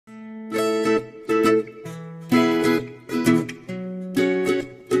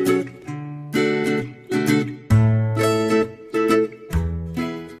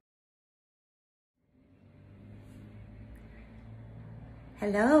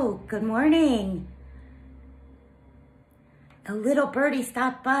Hello, good morning. A little birdie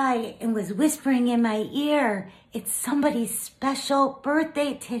stopped by and was whispering in my ear, it's somebody's special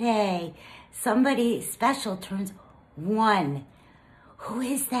birthday today. Somebody special turns 1. Who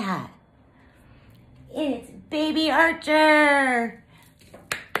is that? It's baby Archer.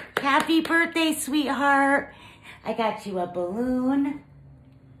 Happy birthday, sweetheart. I got you a balloon.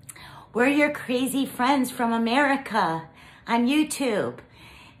 We're your crazy friends from America on YouTube.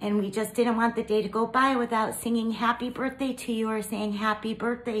 And we just didn't want the day to go by without singing happy birthday to you or saying happy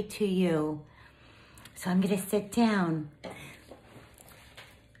birthday to you. So I'm gonna sit down.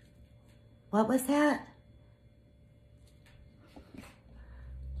 What was that?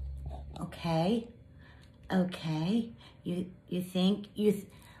 Okay. The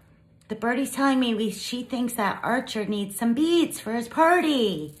birdie's telling me she thinks that Archer needs some beads for his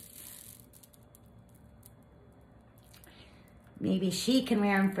party. Maybe she can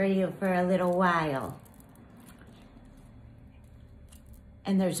wear them for you for a little while.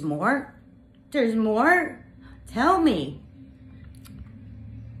 And there's more? There's more? Tell me.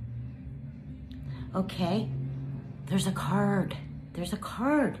 Okay, there's a card. There's a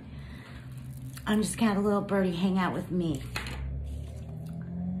card. I'm just gonna have a little birdie hang out with me.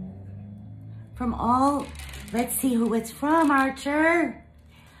 Let's see who it's from, Archer.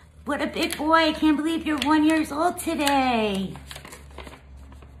 What a big boy. I can't believe you're 1 year old today.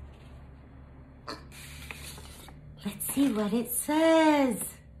 Let's see what it says.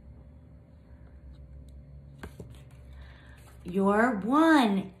 You're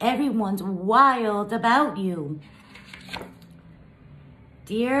 1. Everyone's wild about you.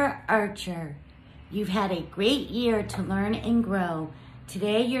 Dear Archer, you've had a great year to learn and grow.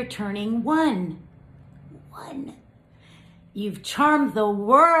 Today you're turning 1. 1. You've charmed the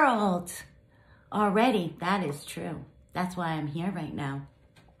world already. That is true. That's why I'm here right now.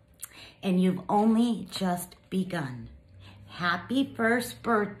 And you've only just begun. Happy first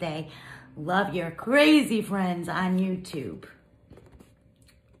birthday. Love your crazy friends on YouTube.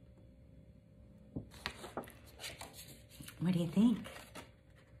 What do you think?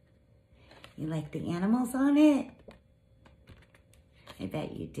 You like the animals on it? I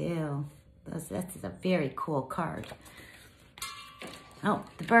bet you do. That's a very cool card. Oh,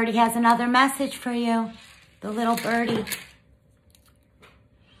 the birdie has another message for you. The little birdie.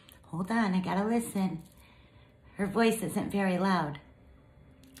 Hold on, I gotta listen. Her voice isn't very loud.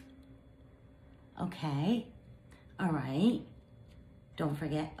 Okay. All right. Don't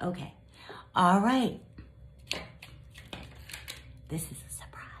forget. Okay. All right. This is a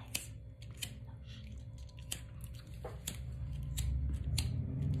surprise.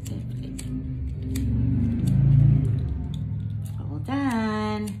 Hold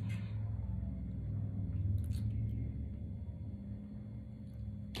on.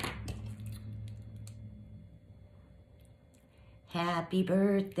 Happy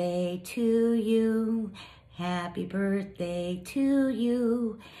birthday to you. Happy birthday to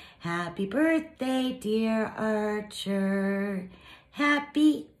you. Happy birthday, dear Archer.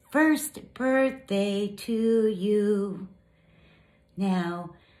 Happy first birthday to you.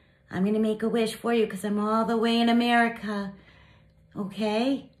 Now, I'm going to make a wish for you because I'm all the way in America.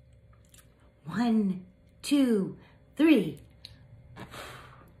 Okay? 1, 2, 3.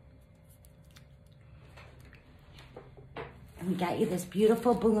 We got you this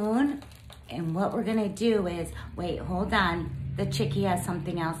beautiful balloon. And what we're going to do is, wait, hold on. The chickie has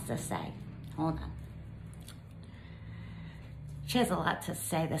something else to say. Hold on. She has a lot to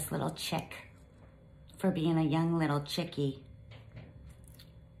say, this little chick, for being a young little chickie.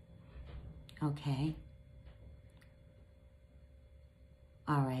 Okay.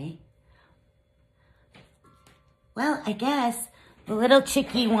 All right. Well, I guess the little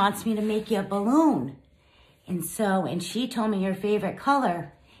chickie wants me to make you a balloon. And she told me your favorite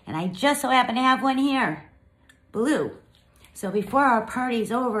color. And I just so happen to have one here. Blue. So before our party's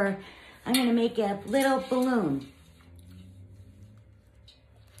over, I'm going to make a little balloon.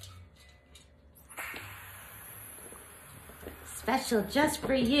 Special just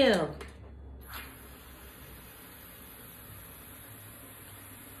for you.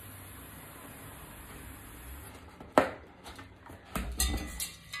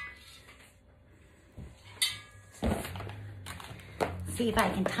 See if I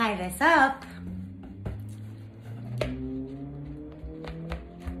can tie this up. I'm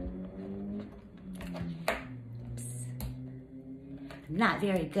not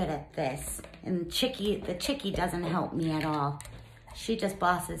very good at this. And the chickie doesn't help me at all. She just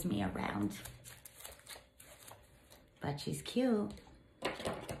bosses me around. But she's cute.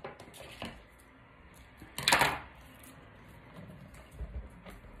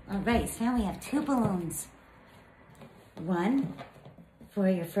 All right, so now we have 2 balloons. One for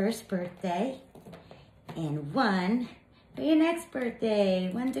your first birthday and one for your next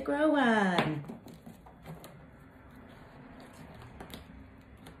birthday. One to grow on.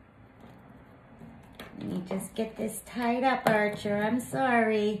 Let me just get this tied up, Archer. I'm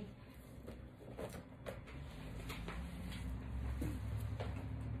sorry.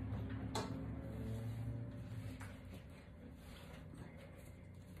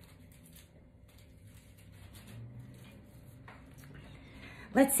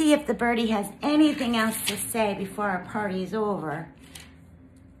 Let's see if the birdie has anything else to say before our party's over.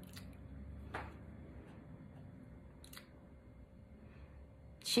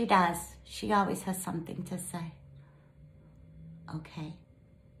 She does. She always has something to say. Okay.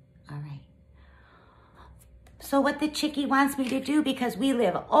 All right. So what the chickie wants me to do, because we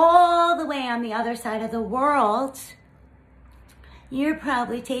live all the way on the other side of the world, you're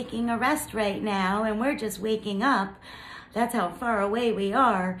probably taking a rest right now and we're just waking up. That's how far away we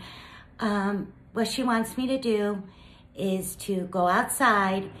are. What she wants me to do is to go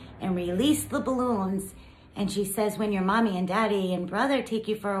outside and release the balloons. And she says, when your mommy and daddy and brother take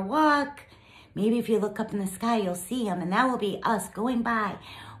you for a walk, maybe if you look up in the sky, you'll see them. And that will be us going by,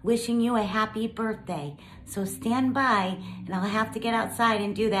 wishing you a happy birthday. So stand by, and I'll have to get outside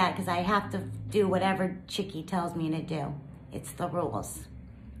and do that because I have to do whatever Chickie tells me to do. It's the rules.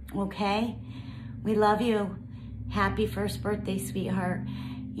 Okay? We love you. Happy first birthday, sweetheart.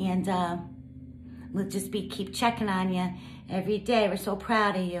 And we'll just keep checking on you every day. We're so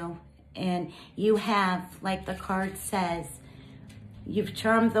proud of you. And you have, like the card says, you've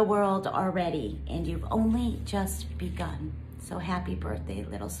charmed the world already, and you've only just begun. So happy birthday,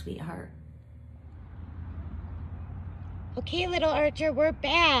 little sweetheart. Okay, little Archer, we're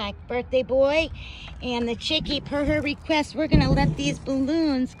back, birthday boy. And the chickie, per her request, we're gonna let these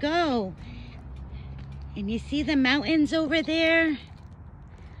balloons go. And you see the mountains over there?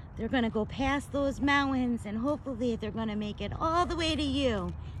 They're gonna go past those mountains, and hopefully they're gonna make it all the way to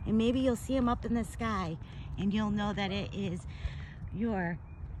you. And maybe you'll see them up in the sky, and you'll know that it is your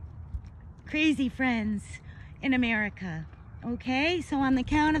crazy friends in America. Okay, so on the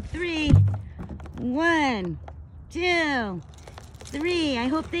count of 3, 1, 2, 3. I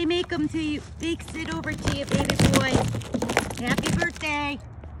hope they make them to you. Makes it over to you, baby boy. Happy birthday.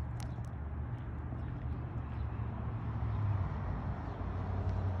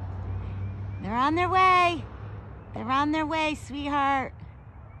 They're on their way. They're on their way, sweetheart.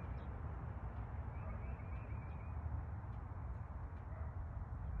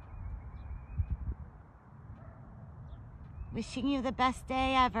 Wishing you the best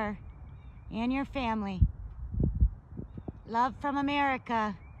day ever, and your family. Love from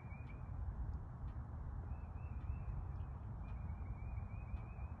America.